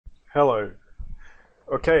Hello.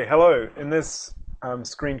 Okay, hello. In this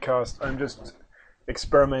screencast, I'm just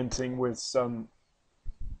experimenting with some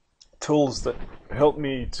tools that help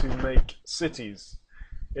me to make cities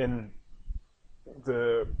in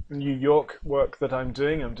the New York work that I'm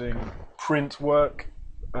doing. I'm doing print work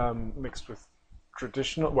mixed with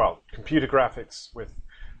computer graphics with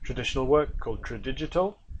traditional work called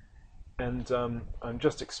Tradigital. And I'm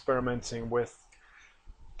just experimenting with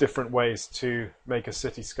different ways to make a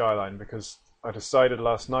city skyline because I decided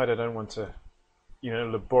last night I don't want to,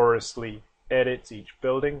 laboriously edit each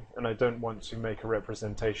building, and I don't want to make a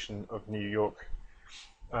representation of New York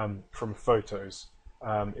from photos.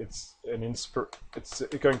 It's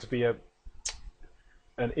going to be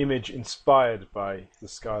an image inspired by the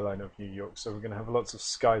skyline of New York. So we're going to have lots of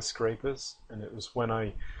skyscrapers, and it was when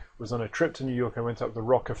I was on a trip to New York, I went up the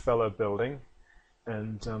Rockefeller building,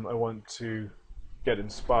 and I want to get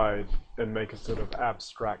inspired and make a sort of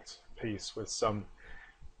abstract piece with some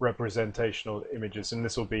representational images, and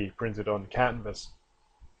this will be printed on canvas.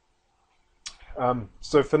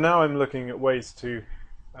 So for now I'm looking at ways to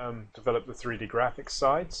develop the 3D graphics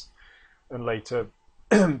sides and later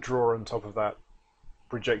draw on top of that,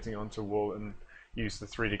 projecting onto a wall, and use the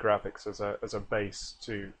 3D graphics as a base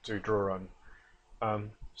to draw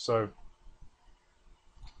on. So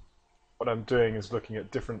what I'm doing is looking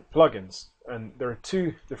at different plugins, and there are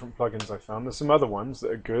two different plugins I found. There's some other ones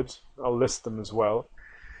that are good. I'll list them as well.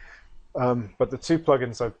 But the two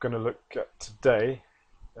plugins I'm going to look at today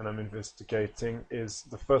and I'm investigating is,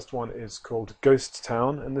 the first one is called Ghost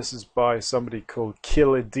Town, and this is by somebody called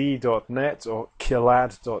killad.net or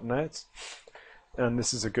killad.net, and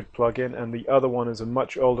this is a good plugin. And the other one is a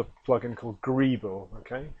much older plugin called Greeble.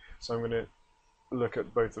 Okay, so I'm going to look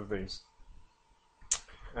at both of these,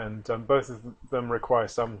 and both of them require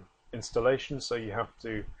some installation, so you have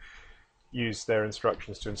to use their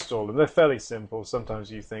instructions to install them. They're fairly simple. Sometimes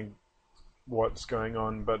you think what's going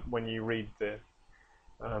on, but when you read the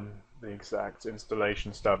exact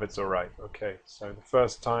installation stuff, it's all right. Okay, so the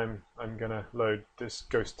first time I'm gonna load this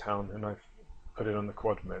Ghost Town, and I've put it on the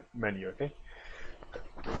quad menu. Okay.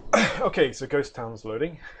 Okay, so Ghost Town's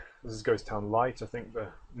loading. This is Ghost Town Lite, I think the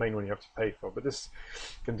main one you have to pay for, but this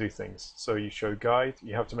can do things. So you show guide.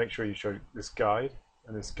 You have to make sure you show this guide,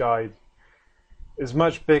 and this guide is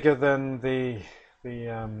much bigger than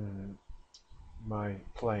my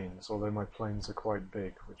planes, although my planes are quite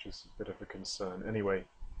big, which is a bit of a concern. Anyway,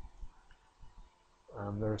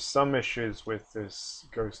 there are some issues with this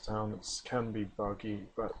Ghost Town. It can be buggy,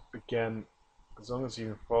 but again, as long as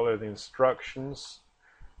you follow the instructions,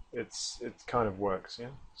 it kind of works. Yeah.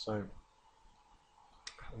 So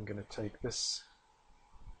I'm going to take this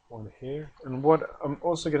one here, and what I'm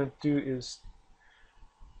also going to do is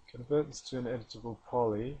convert this to an editable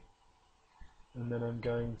poly, and then I'm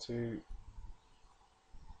going to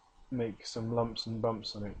make some lumps and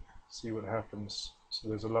bumps on it, see what happens. So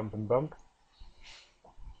there's a lump and bump,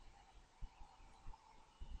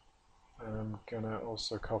 and I'm gonna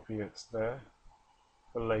also copy it there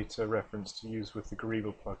for later reference to use with the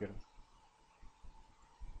Greeble plugin.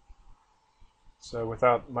 So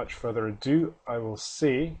without much further ado, I will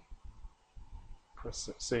press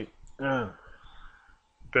C,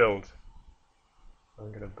 build.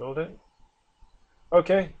 I'm gonna build it.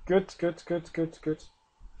 Okay, good.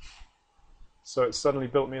 So it suddenly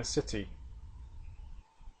built me a city.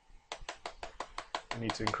 I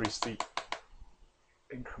need to increase the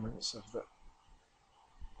increments of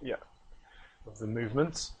the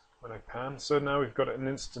movement when I pan. So now we've got an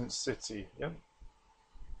instant city. Yeah.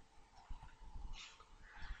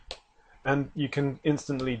 And you can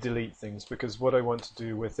instantly delete things, because what I want to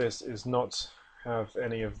do with this is not have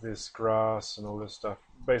any of this grass and all this stuff.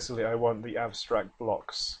 Basically, I want the abstract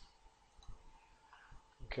blocks.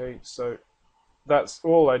 Okay, so that's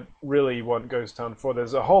all I really want Ghost Town for.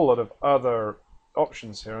 There's a whole lot of other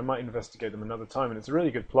options here. I might investigate them another time, and it's a really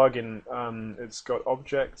good plugin. It's got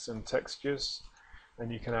objects and textures,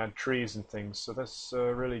 and you can add trees and things, so that's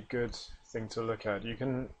a really good thing to look at. You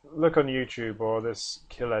can look on YouTube or this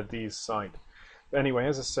Killad's site. Anyway,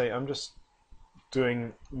 as I say, I'm just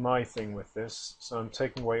doing my thing with this, so I'm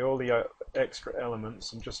taking away all the extra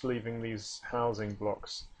elements and just leaving these housing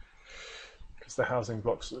blocks, because the housing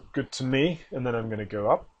blocks look good to me. And then I'm going to go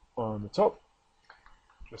up on the top,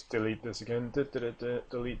 just delete this again,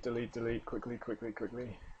 delete quickly.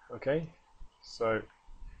 Okay, so,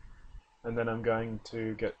 and then I'm going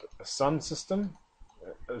to get a sun system,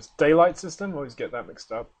 a daylight system. Always get that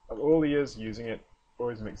mixed up. Of all the years using it,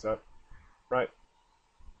 always mix up. Right,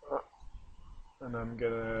 and I'm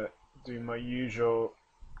gonna do my usual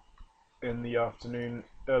in the afternoon,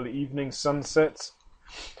 early evening sunset.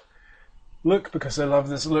 look because I love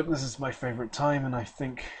this look. This is my favorite time, and I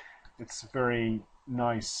think it's a very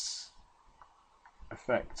nice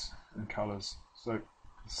effect and colors. So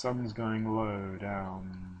the sun's going low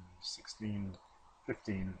down 16,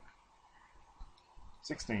 15,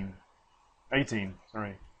 16, 18,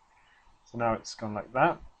 sorry. So now it's gone like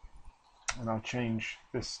that, and I'll change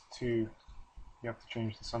this to, you have to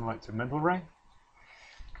change the sunlight to mental ray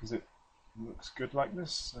because it looks good like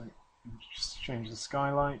this. So just change the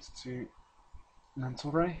skylight to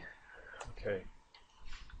mental ray. Okay,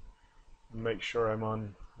 make sure I'm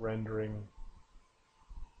on rendering,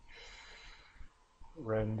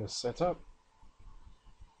 render setup,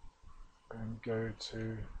 and go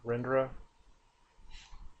to renderer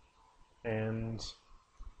and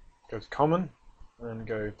go to common and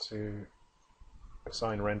go to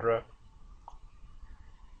assign renderer,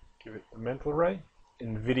 give it the mental ray,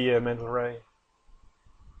 NVIDIA mental ray,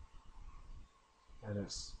 and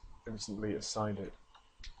it's instantly assigned it.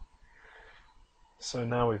 So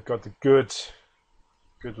now we've got the good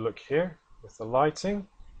look here with the lighting.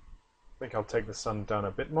 I think I'll take the sun down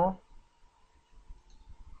a bit more.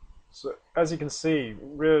 So as you can see,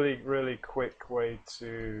 really quick way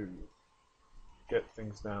to get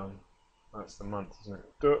things down. That's the month, isn't it?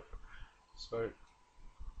 Duh. So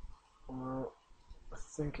I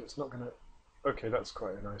think it's not gonna, okay, that's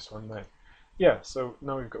quite a nice one there. Yeah, so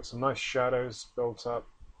now we've got some nice shadows built up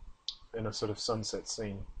in a sort of sunset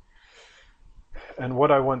scene. And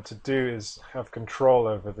what I want to do is have control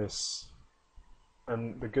over this.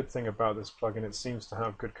 And the good thing about this plugin, it seems to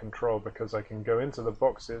have good control because I can go into the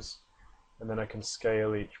boxes and then I can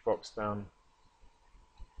scale each box down.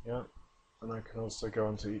 Yeah, and I can also go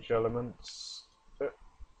onto each element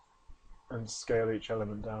and scale each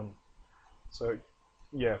element down. So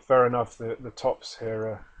yeah, fair enough, the tops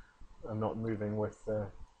here are not moving with the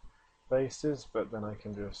bases, but then I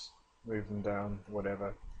can just move them down,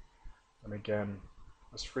 whatever. And again,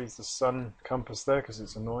 let's freeze the sun compass there because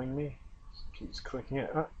it's annoying me. It keeps clicking it,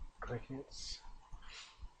 clicking it.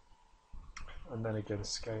 And then again,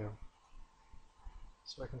 scale.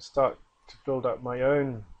 So I can start to build up my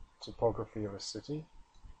own topography of a city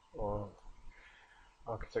or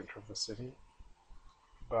architecture of the city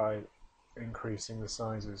by increasing the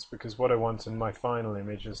sizes, because what I want in my final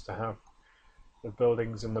image is to have the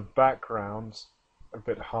buildings in the background a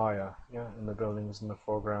bit higher, yeah, and the buildings in the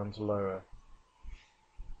foreground lower.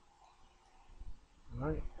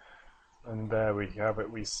 Right, and there we have it.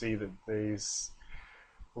 We see that these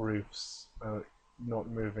roofs are not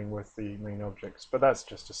moving with the main objects, but that's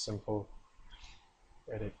just a simple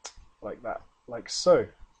edit like that, like so.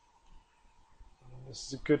 This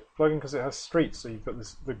is a good plugin because it has streets, so you've got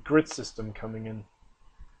the grid system coming in.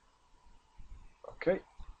 Okay,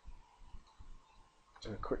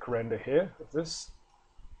 do a quick render here of this.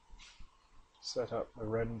 Set up the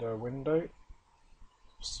render window.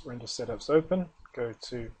 Render setups open. Go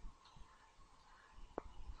to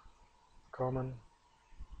common.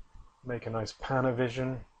 Make a nice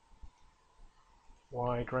Panavision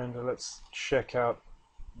wide render. Let's check out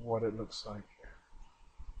what it looks like.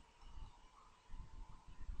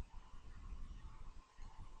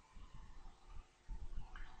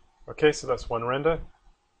 Okay, so that's one render.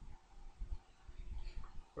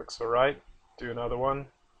 Looks alright. Do another one.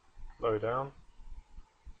 Low down.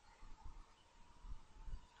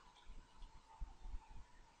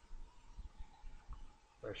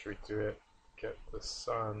 Where should we do it? Get the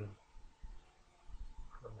sun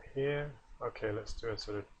from here. Okay, let's do a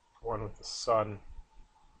sort of one with the sun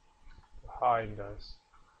behind us.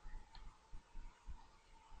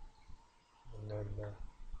 And then the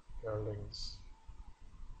buildings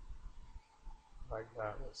like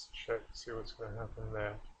that. Let's check, see what's going to happen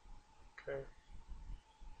there. Okay.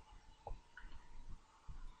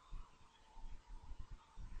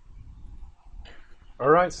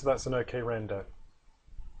 Alright, so that's an okay render.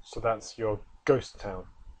 So that's your ghost town.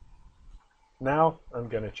 Now I'm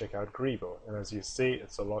going to check out Greeble, and as you see,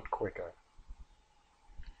 it's a lot quicker.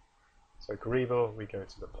 So Greeble, we go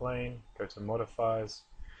to the plane, go to modifiers,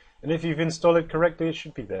 and if you've installed it correctly, it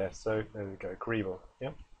should be there. So there we go, Greeble.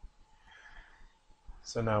 Yep.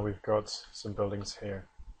 So now we've got some buildings here.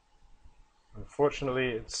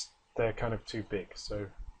 Unfortunately, they're kind of too big, so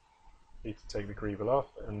I need to take the Greeble off,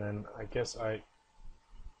 and then I guess I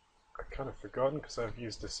kind of forgotten because I've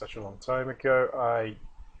used this such a long time ago. I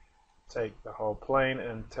take the whole plane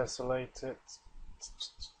and tessellate it.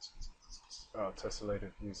 Oh, tessellate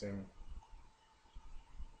it using,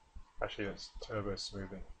 actually it's turbo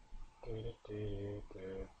smoothing.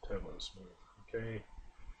 Turbo smooth. Okay.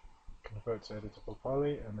 Convert to editable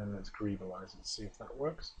poly, and then let's Greebleize it, see if that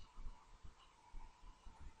works.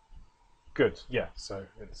 Good, yeah, so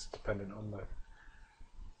it's dependent on the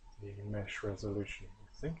mesh resolution,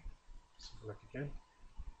 I think. Let's have a look again.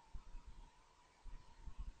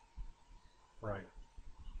 Right,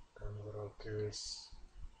 and what I'll do is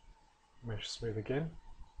mesh smooth again.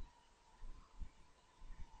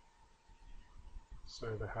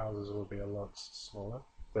 So the houses will be a lot smaller,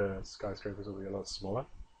 the skyscrapers will be a lot smaller.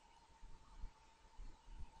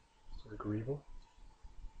 So Greeble.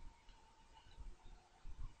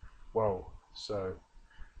 Whoa, so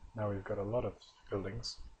now we've got a lot of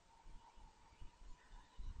buildings.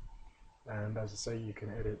 And as I say, you can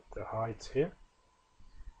edit the height here.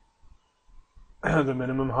 The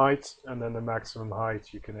minimum height and then the maximum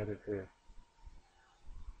height you can edit here.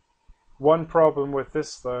 One problem with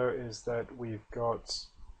this though is that we've got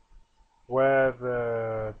where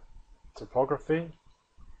the topography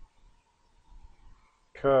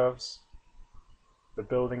curves, the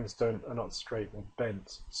buildings are not straight, they're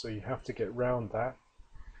bent, so you have to get round that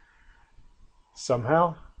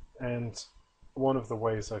somehow. And one of the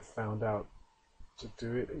ways I've found out to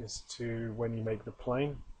do it is to, when you make the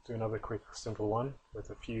plane, do another quick simple one with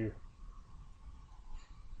a few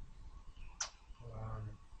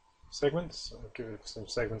segments. I'll give it some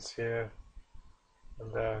segments here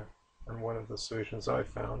and there, and one of the solutions I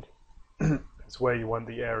found is where you want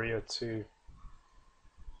the area to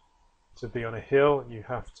be on a hill, you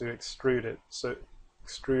have to extrude it. So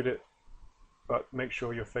extrude it, but make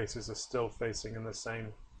sure your faces are still facing in the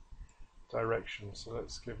same direction. So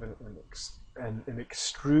let's give it an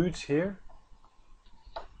extrude here.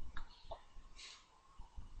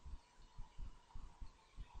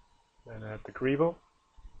 And add the Greeble.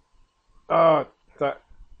 Ah, that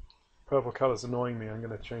purple color is annoying me. I'm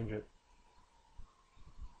going to change it.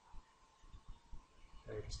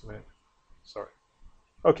 Okay, just a minute. Sorry.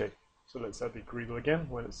 Okay, so let's add the Greeble again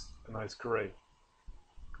when it's a nice grey.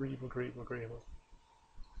 Greeble, Greeble, Greeble.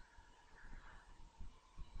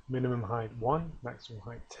 Minimum height 1, maximum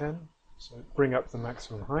height 10. So bring up the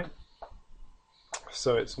maximum height.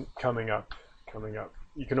 So it's coming up, coming up.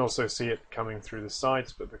 You can also see it coming through the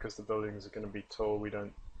sides, but because the buildings are going to be tall, we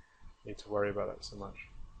don't need to worry about that so much.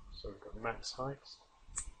 So we've got max height.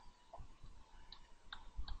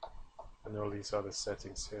 And all these other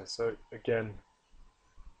settings here. So again,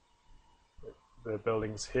 the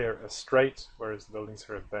buildings here are straight, whereas the buildings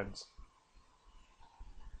here are bent.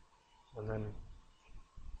 And then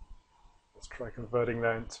let's try converting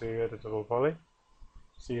that into editable poly.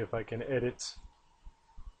 See if I can edit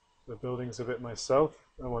the buildings a bit myself.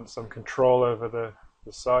 I want some control over the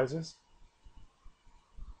sizes.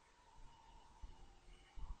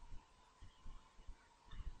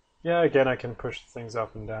 Yeah, again I can push things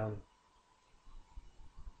up and down.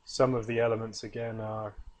 Some of the elements again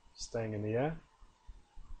are staying in the air.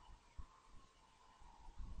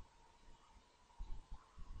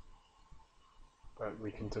 But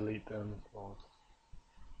we can delete them or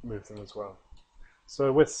move them as well.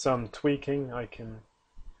 So with some tweaking I can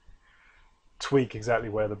tweak exactly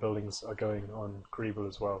where the buildings are going on Greeble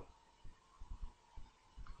as well.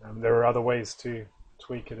 There are other ways to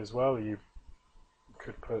tweak it as well. You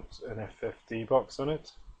could put an FFD box on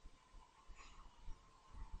it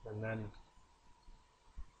and then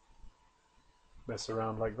mess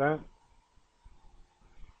around like that.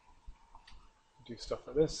 Do stuff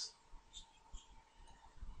like this.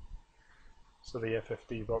 So the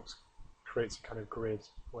FFD box creates a kind of grid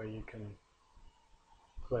where you can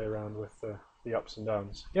play around with the ups and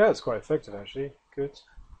downs. Yeah, it's quite effective actually. Good.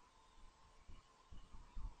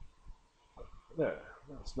 There,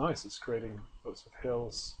 that's nice. It's creating lots of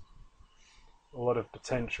hills. A lot of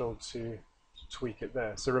potential to tweak it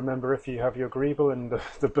there. So remember, if you have your Greeble and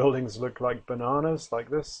the buildings look like bananas like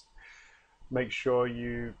this, make sure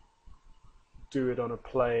you do it on a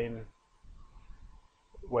plane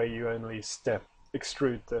where you only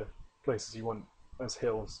extrude the places you want as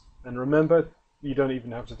hills. And remember, you don't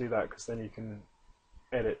even have to do that, because then you can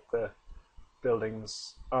edit the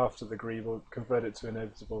buildings after the Greeble, convert it to an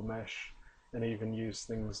editable mesh, and even use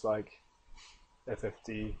things like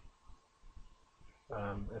FFDs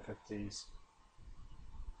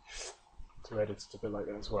to edit it a bit like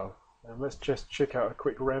that as well. And let's just check out a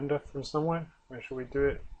quick render from somewhere. Where shall we do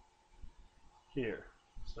it? Here.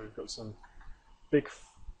 So we've got some big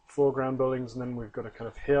foreground buildings, and then we've got a kind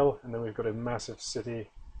of hill, and then we've got a massive city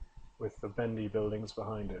with the bendy buildings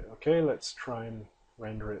behind it. Okay, let's try and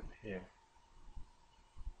render it here.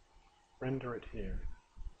 Render it here.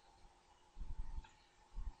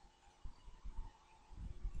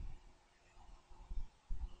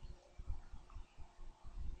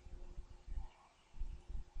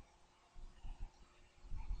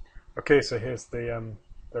 Okay, so here's the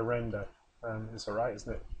render. It's alright,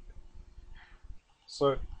 isn't it?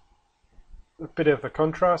 So a bit of a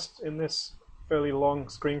contrast in this fairly long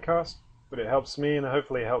screencast, but it helps me and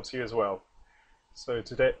hopefully it helps you as well. So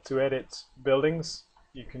to edit buildings,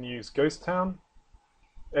 you can use Ghost Town.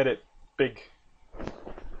 Edit big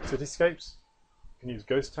cityscapes, you can use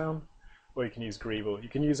Ghost Town, or you can use Greeble. You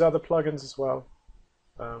can use other plugins as well.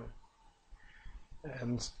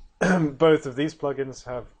 And both of these plugins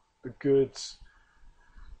have a good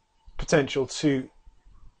potential to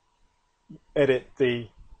edit the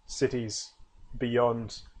cities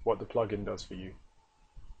beyond what the plugin does for you.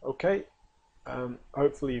 Okay,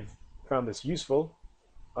 hopefully you've found this useful.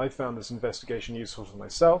 I found this investigation useful for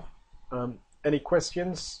myself. Any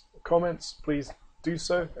questions, comments, please do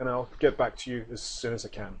so, and I'll get back to you as soon as I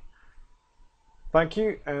can. Thank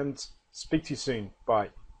you, and speak to you soon. Bye.